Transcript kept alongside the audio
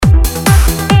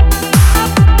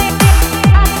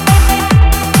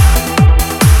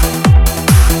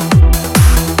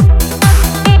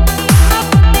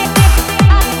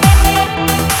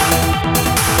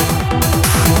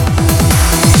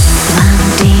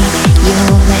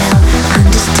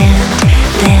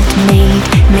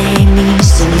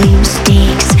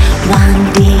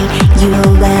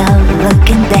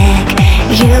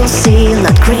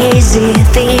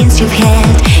things you've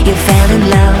had. You fell in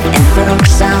love and broke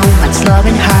someone's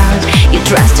loving heart. You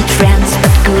trusted friends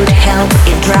but could help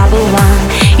in trouble one.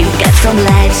 You got from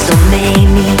life so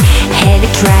many heavy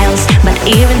trials, but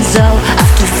even so,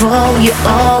 after fall you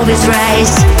always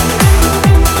rise.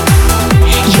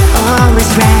 You always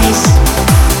rise.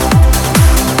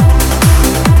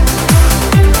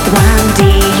 One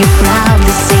day you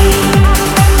proudly say,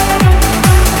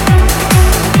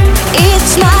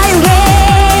 it's my way.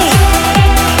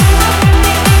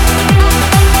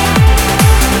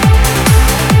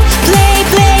 Play,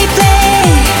 play, play.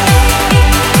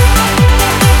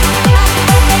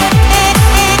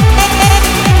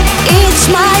 It's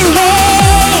my way.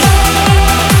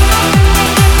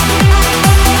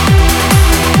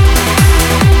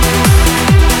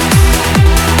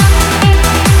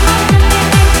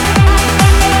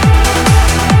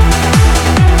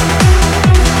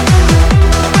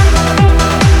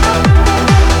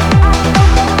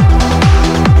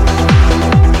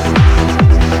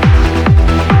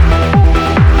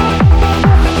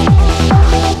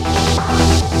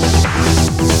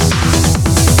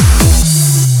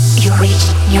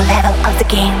 New level of the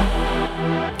game.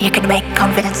 You can make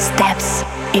confident steps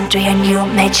into your new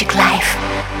magic life.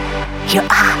 You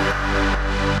are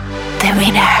the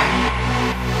winner.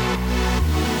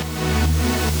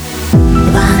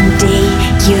 One day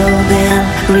you will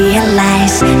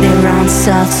realize their own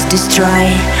thoughts destroy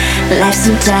life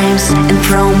sometimes, and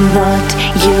from what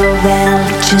you will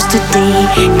choose today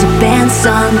depends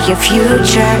on your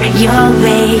future, your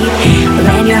way.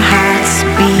 When your heart's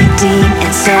beating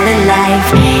and soul alive,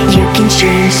 you can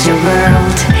change the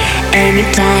world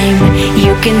anytime.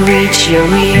 You can reach your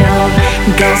real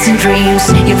goals and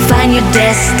dreams. You'll find your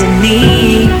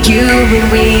destiny. You will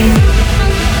win.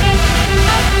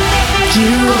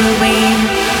 You will win.